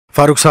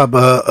Farooq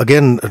Saab,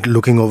 again,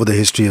 looking over the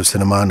history of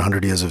cinema and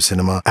 100 years of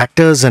cinema,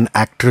 actors and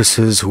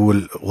actresses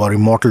who are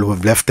immortal, who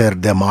have left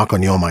their mark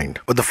on your mind.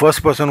 But the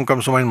first person who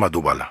comes to mind,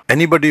 Madhubala.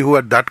 Anybody who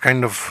had that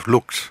kind of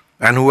looks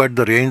and who had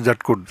the range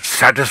that could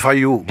satisfy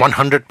you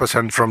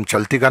 100% from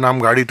Chalti Ka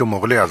Naam Gaadi to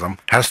Mughal Azam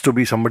has to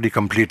be somebody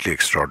completely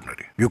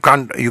extraordinary. You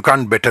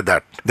can't better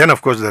that. Then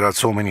of course there are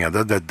so many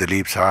others. There's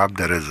Dilip Saab,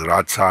 there is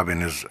Raj Saab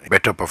in his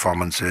better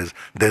performances,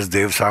 there's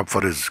Dev Saab for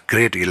his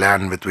great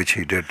elan with which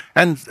he did,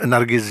 and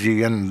Nargis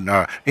ji, and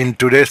in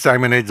today's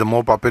time and age, the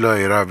more popular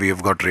era, we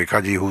have got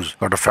Rekha ji, who's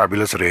got a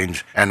fabulous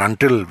range, and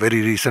until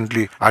very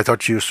recently I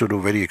thought she used to do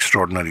very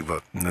extraordinary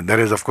work. There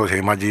is of course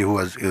Hema ji, who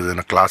is in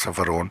a class of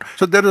her own.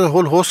 So there is a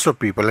whole host of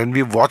people, and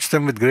we've watched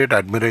them with great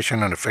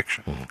admiration and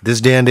affection.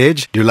 This day and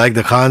age, do you like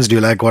the Khans? Do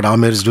you like what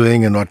Amir is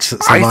doing and what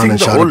Salman I think and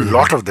the Shah whole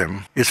Rukh are doing? lot of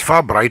them is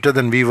far brighter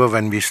than we were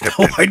when we stepped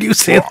in. Why do you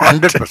say that?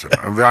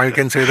 100%. I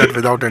can say that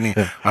without any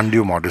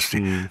undue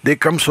modesty. They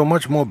come so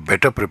much more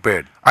better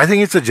prepared. I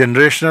think it's a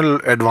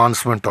generational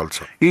advancement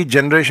also. Each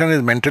generation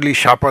is mentally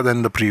sharper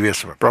than the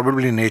previous one.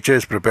 Probably nature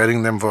is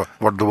preparing them for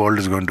what the world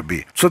is going to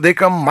be. So they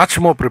come much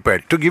more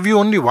prepared. To give you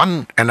only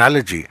one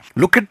analogy,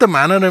 look at the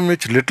manner in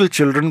which little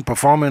children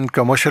perform in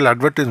commercial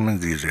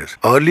advertisements these days.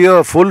 Earlier,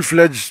 a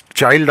full-fledged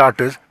child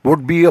artist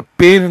would be a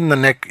pain in the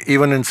neck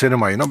even in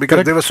cinema,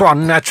 because they were so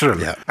unnatural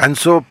and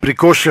so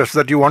precocious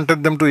that you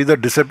wanted them to either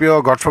disappear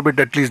or, God forbid,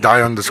 at least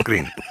die on the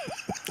screen.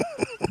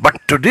 But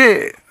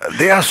today,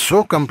 they are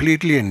so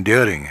completely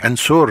endearing and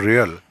so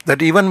real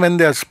that even when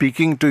they are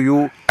speaking to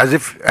you as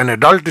if an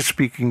adult is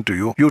speaking to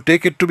you, you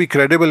take it to be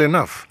credible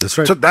enough. That's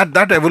right. So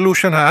that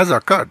evolution has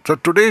occurred. So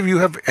today you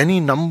have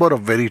any number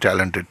of very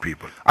talented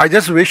people. I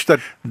just wish that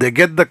they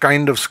get the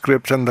kind of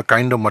scripts and the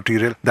kind of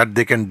material that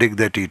they can dig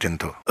their teeth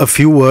into. A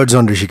few words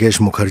on Hrishikesh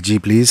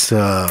Mukherjee, please.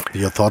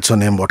 Your thoughts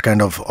on him. What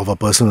kind of a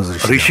person was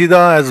Rishida?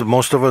 Rishida, as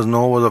most of us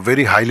know, was a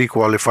very highly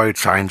qualified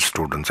science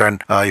student.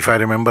 And if I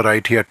remember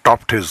right, he had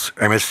topped his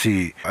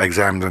MSc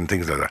exams and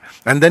things like that.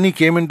 And then he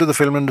came into the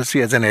film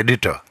industry as an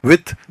editor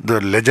with the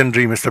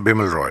legendary Mr.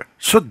 Bimal Roy.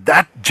 So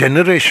that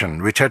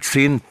generation, which had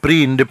seen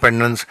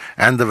pre-independence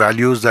and the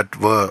values that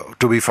were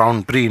to be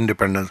found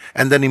pre-independence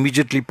and then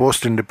immediately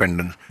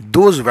post-independence,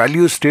 those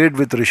values stayed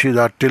with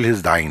Rishida till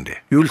his dying day.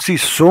 You will see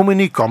so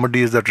many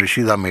comedies that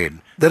Rishida made.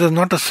 There is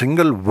not a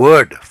single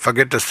word,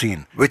 forget a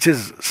scene, which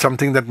is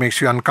something that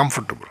makes you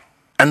uncomfortable.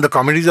 And the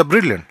comedies are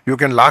brilliant. You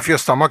can laugh your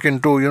stomach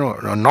into,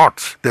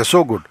 knots. They're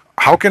so good.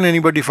 How can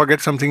anybody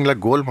forget something like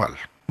Golmaal?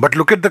 But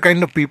look at the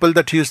kind of people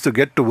that he used to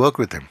get to work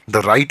with him.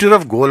 The writer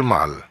of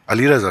Golmaal,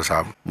 Ali Raza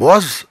Saab,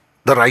 was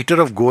the writer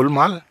of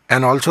Golmaal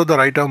and also the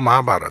writer of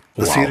Mahabharat,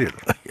 the serial.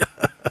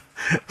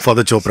 For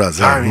the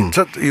Chopras. I mean,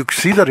 so you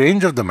see the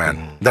range of the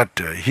man, that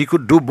he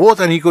could do both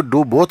and he could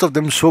do both of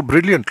them so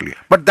brilliantly.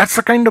 But that's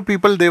the kind of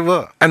people they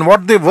were. And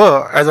what they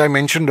were, as I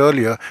mentioned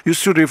earlier,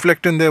 used to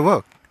reflect in their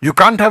work. You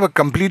can't have a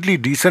completely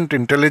decent,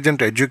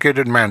 intelligent,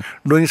 educated man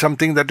doing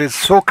something that is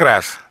so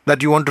crass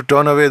that you want to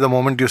turn away the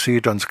moment you see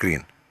it on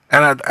screen.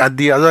 And at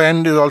the other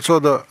end is also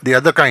the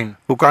other kind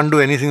who can't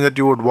do anything that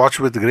you would watch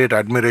with great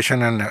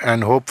admiration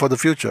and hope for the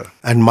future.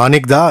 And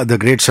Manik Da, the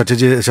great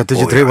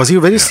Satyajit Ray, was he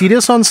very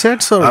serious on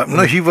sets? Or?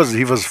 No, he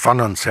was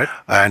fun on set.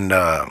 And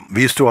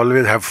we used to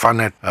always have fun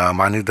at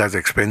Manik Da's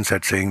expense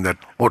at saying that,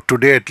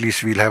 today at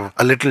least we'll have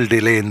a little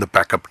delay in the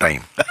pack-up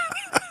time.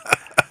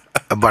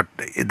 But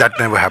that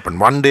never happened.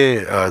 One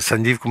day,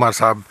 Sanjeev Kumar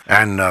Saab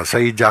and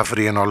Saeed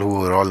Jafri and all, who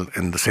were all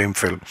in the same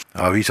film,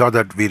 we saw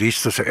that we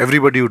reached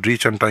everybody would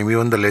reach on time.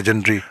 Even the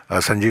legendary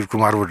Sanjeev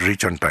Kumar would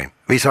reach on time.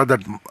 We saw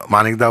that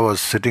Manik Da was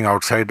sitting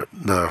outside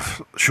the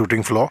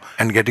shooting floor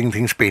and getting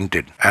things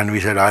painted. And we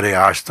said, "Arey,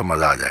 aaj to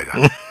maza aa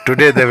jayega."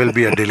 Today there will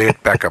be a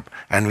delayed pack-up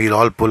and we'll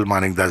all pull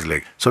Manik Da's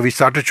leg. So we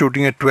started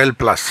shooting at 12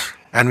 plus.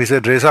 And we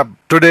said, Reza,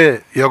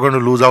 today you're going to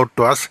lose out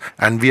to us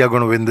and we are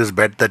going to win this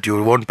bet that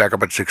you won't pack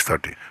up at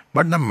 6:30.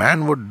 But the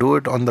man would do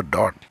it on the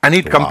dot. And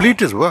he'd complete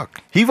his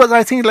work. He was,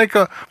 I think, like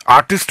an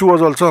artist who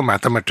was also a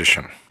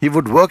mathematician. He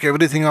would work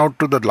everything out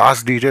to the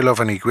last detail of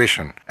an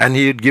equation. And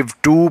he'd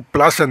give 2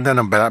 plus and then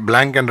a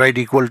blank and write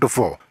equal to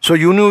 4. So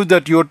you knew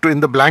that in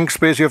the blank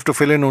space you have to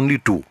fill in only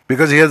 2.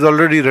 Because he has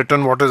already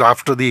written what is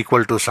after the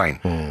equal to sign.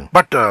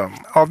 But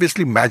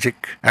obviously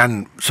magic.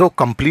 And so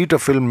complete a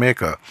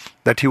filmmaker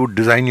that he would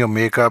design your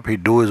makeup,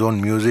 he'd do his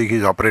own music,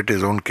 he'd operate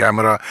his own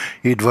camera,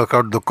 he'd work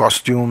out the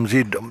costumes,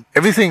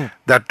 everything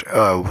that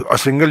a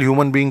single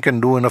human being can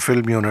do in a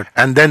film unit.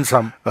 And then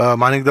some,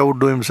 Manik Da would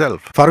do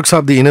himself. Farooq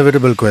Saab, the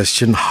inevitable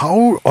question,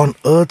 how on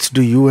earth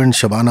do you and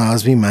Shabana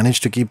Azmi manage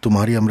to keep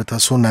Tumhari Amrita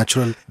so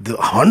natural? The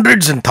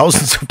hundreds and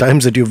thousands of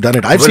times that you've done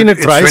it. I've seen it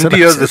thrice. 20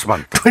 years this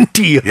month.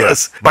 20 years.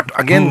 Yes. But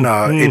again,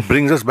 it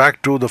brings us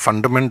back to the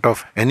fundament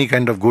of any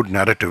kind of good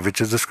narrative, which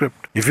is the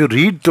script. If you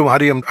read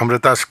Tumhari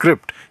Amrita's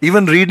script,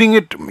 even reading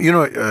it,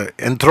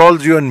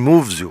 enthralls you and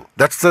moves you.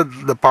 That's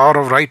the power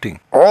of writing.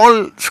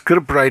 All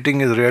script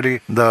writing is really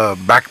the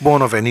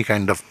backbone of any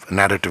kind of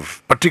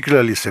narrative,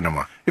 particularly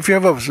cinema. If you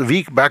have a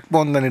weak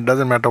backbone, then it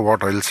doesn't matter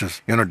what else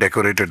is,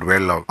 decorated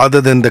well.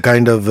 Other than the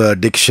kind of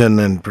diction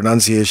and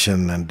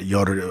pronunciation and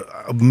your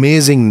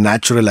amazing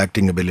natural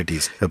acting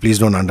abilities. Please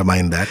don't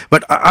undermine that.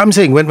 But I'm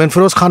saying, when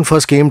Feroz Khan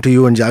first came to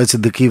you and Javed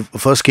Siddiqui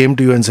first came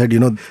to you and said,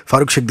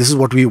 Farooq Sheikh, this is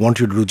what we want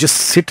you to do. Just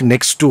sit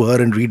next to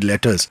her and read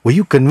letters. Were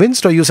you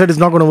convinced, or you said it's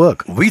not going to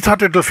work? We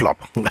thought it will flop.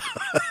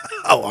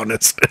 How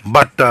honest.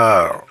 But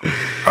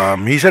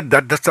he said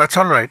that's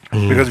all right,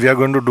 because we are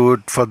going to do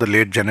it for the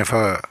late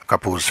Jennifer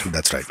Kapoor's.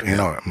 That's right.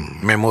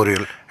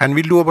 Memorial. And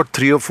we'll do about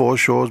 3 or 4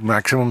 shows,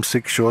 maximum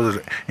 6 shows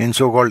in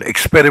so-called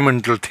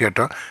experimental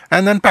theatre,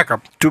 and then pack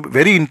up.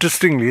 Very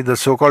interestingly, the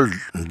so-called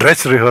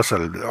dress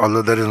rehearsal,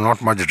 although there is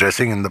not much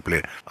dressing in the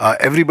play,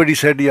 everybody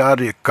said, yaar,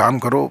 ye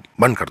kaam karo,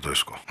 band kar do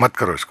isko, mat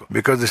karo isko,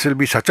 because this will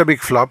be such a big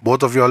flop,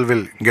 both of you all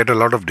will get a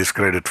lot of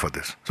discredit for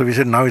this. So we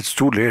said, now it's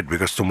too late,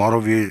 because tomorrow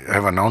we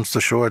have announced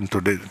the show, and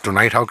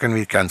tonight how can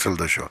we cancel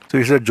the show? So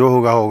we said, jo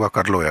hoga hoga,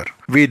 kar lo yaar.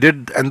 We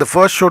did, and the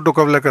first show took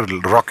off like a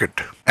rocket.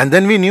 And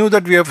then we knew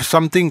that we have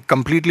something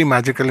completely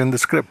magical in the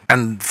script.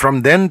 And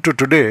from then to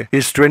today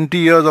is 20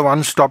 years of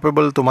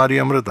unstoppable Tumhari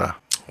Amrita.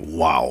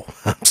 Wow.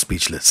 I'm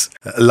speechless.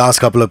 Last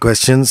couple of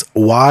questions.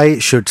 Why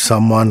should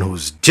someone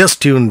who's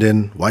just tuned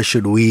in, why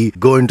should we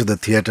go into the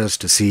theatres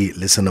to see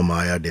Listen to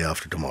Maya day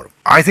after tomorrow?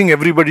 I think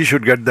everybody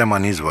should get their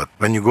money's worth.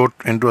 When you go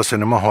into a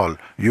cinema hall,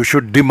 you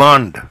should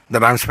demand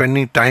that I'm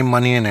spending time,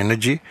 money and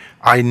energy.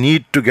 I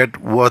need to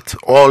get worth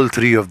all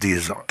 3 of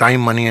these,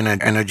 time, money and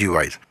energy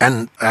wise.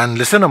 And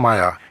Listen to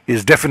Maya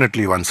is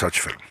definitely one such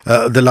film.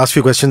 The last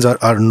few questions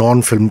are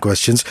non-film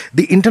questions.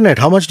 The internet,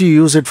 how much do you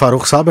use it,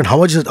 Farooq Saab, and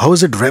how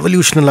has it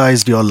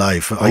revolutionized your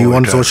life? Are you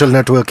on social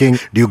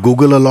networking? Do you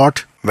Google a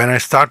lot? When I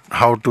start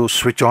how to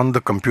switch on the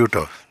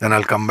computer, then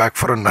I'll come back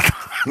for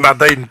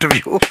another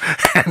interview,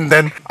 and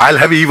then I'll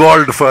have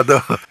evolved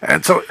further.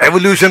 And so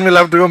evolution will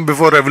have to come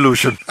before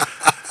revolution.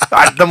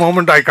 At the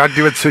moment, I can't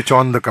even switch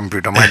on the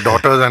computer. My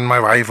daughters and my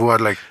wife, who are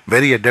like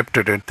very adept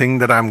at it,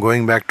 think that I'm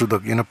going back to the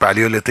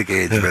Paleolithic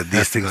age where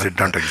these things did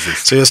not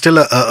exist. So you're still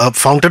a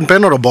fountain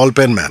pen or a ball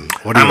pen man?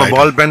 I'm a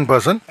ball pen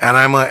person, and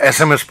I'm a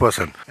SMS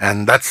person,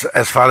 and that's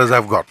as far as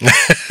I've got.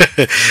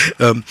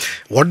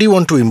 What do you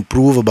want to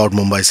improve about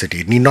Mumbai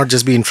city? It need not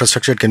just be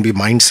infrastructure; it can be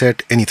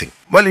mindset, anything.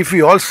 Well, if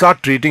we all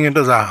start treating it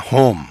as a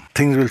home,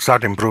 things will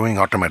start improving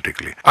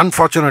automatically.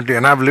 Unfortunately,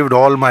 and I've lived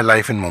all my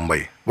life in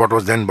Mumbai, what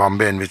was then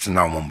Bombay and which is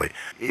now Mumbai,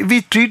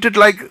 we treat it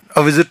like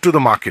a visit to the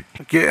market.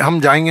 कि हम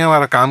जाएंगे,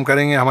 हमारा काम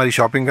करेंगे, हमारी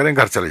shopping करेंगे,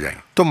 घर चले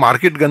जाएंगे. तो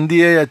market गंदी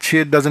है या अच्छी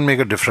है, it doesn't make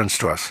a difference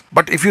to us.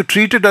 But if you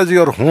treat it as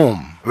your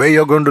home, where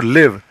you're going to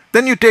live,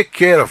 then you take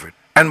care of it.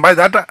 And by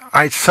that,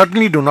 I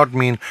certainly do not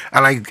mean,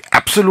 and I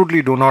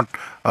absolutely do not,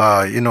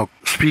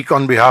 speak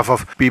on behalf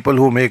of people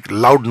who make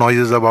loud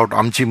noises about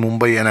Amchi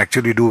Mumbai and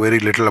actually do very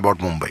little about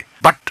Mumbai.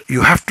 But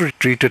you have to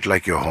treat it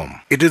like your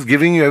home. It is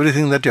giving you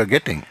everything that you're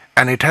getting.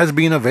 And it has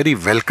been a very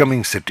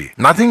welcoming city.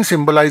 Nothing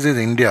symbolizes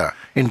India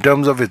in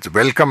terms of its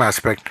welcome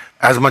aspect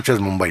as much as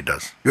Mumbai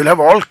does. You'll have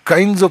all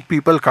kinds of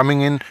people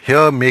coming in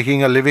here,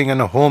 making a living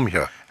and a home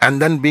here,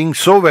 and then being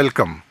so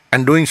welcome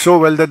and doing so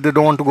well that they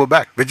don't want to go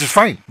back, which is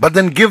fine. But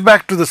then give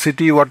back to the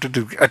city what it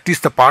is, at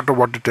least a part of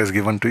what it has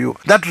given to you.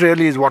 That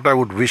really is what I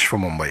would wish for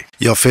Mumbai.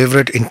 Your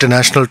favorite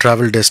international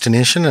travel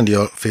destination and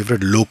your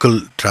favorite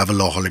local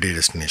travel or holiday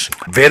destination?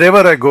 Wherever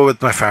I go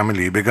with my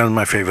family becomes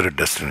my favorite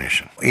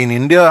destination. In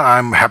India,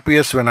 I'm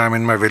happiest when I'm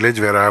in my village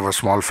where I have a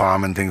small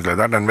farm and things like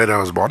that, and where I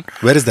was born.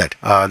 Where is that?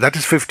 That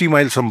is 50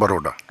 miles from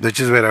Baroda, which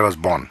is where I was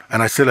born.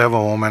 And I still have a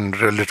home and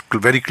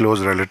very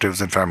close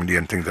relatives and family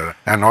and things like that.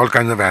 And all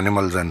kinds of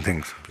animals and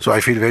things. So I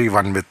feel very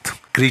one with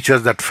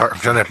creatures that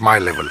function at my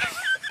level.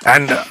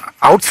 And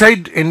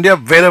outside India,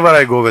 wherever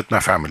I go with my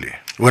family.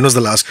 When was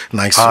the last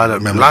nice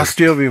memory? Last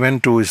year we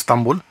went to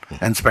Istanbul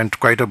and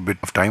spent quite a bit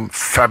of time.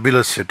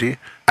 Fabulous city.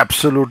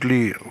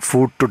 Absolutely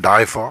food to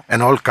die for,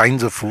 and all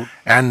kinds of food.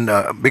 And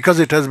because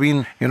it has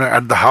been,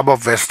 at the hub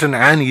of Western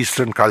and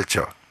Eastern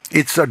culture,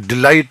 it's a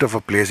delight of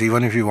a place,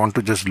 even if you want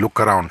to just look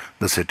around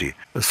the city.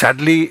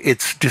 Sadly,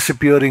 it's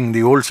disappearing.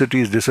 The old city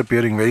is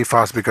disappearing very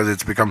fast because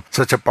it's become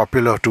such a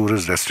popular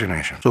tourist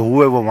destination. So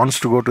whoever wants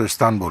to go to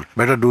Istanbul,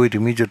 better do it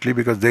immediately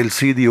because they'll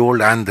see the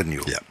old and the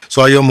new. Yeah.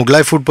 So are you a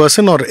Mughlai food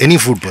person or any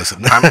food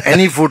person? I'm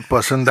any food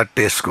person that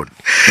tastes good.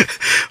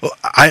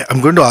 I'm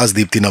going to ask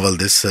Deepti Naval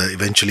this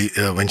eventually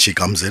when she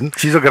comes in.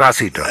 She's a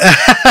grass eater.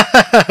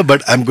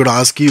 But I'm going to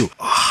ask you,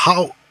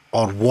 how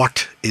or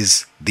what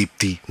is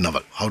Deepti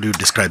Naval? How do you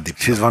describe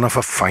Deepti? She's one of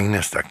our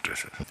finest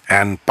actresses.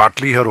 And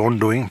partly her own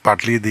doing,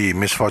 partly the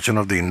misfortune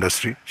of the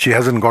industry. She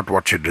hasn't got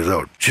what she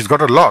deserved. She's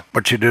got a lot,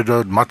 but she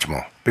deserved much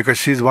more. Because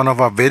she's one of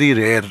our very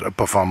rare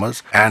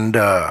performers. And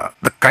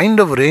the kind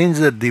of range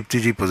that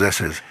Deepti ji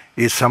possesses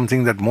is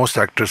something that most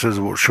actresses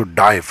should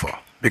die for.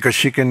 Because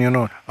she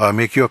can,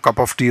 make you a cup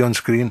of tea on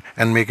screen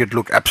and make it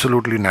look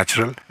absolutely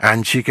natural.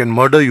 And she can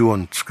murder you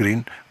on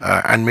screen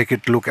and make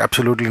it look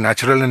absolutely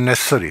natural and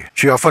necessary.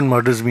 She often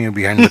murders me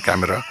behind the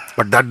camera,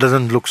 but that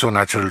doesn't look so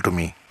natural to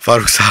me.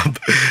 Farooq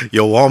Saab,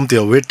 your warmth,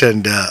 your wit,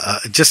 and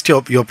just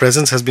your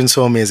presence has been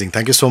so amazing.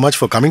 Thank you so much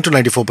for coming to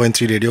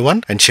 94.3 Radio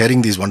 1 and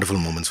sharing these wonderful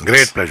moments with us.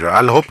 Great pleasure.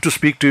 I'll hope to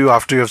speak to you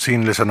after you have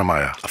seen Listen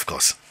Amaya. Of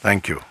course.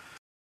 Thank you.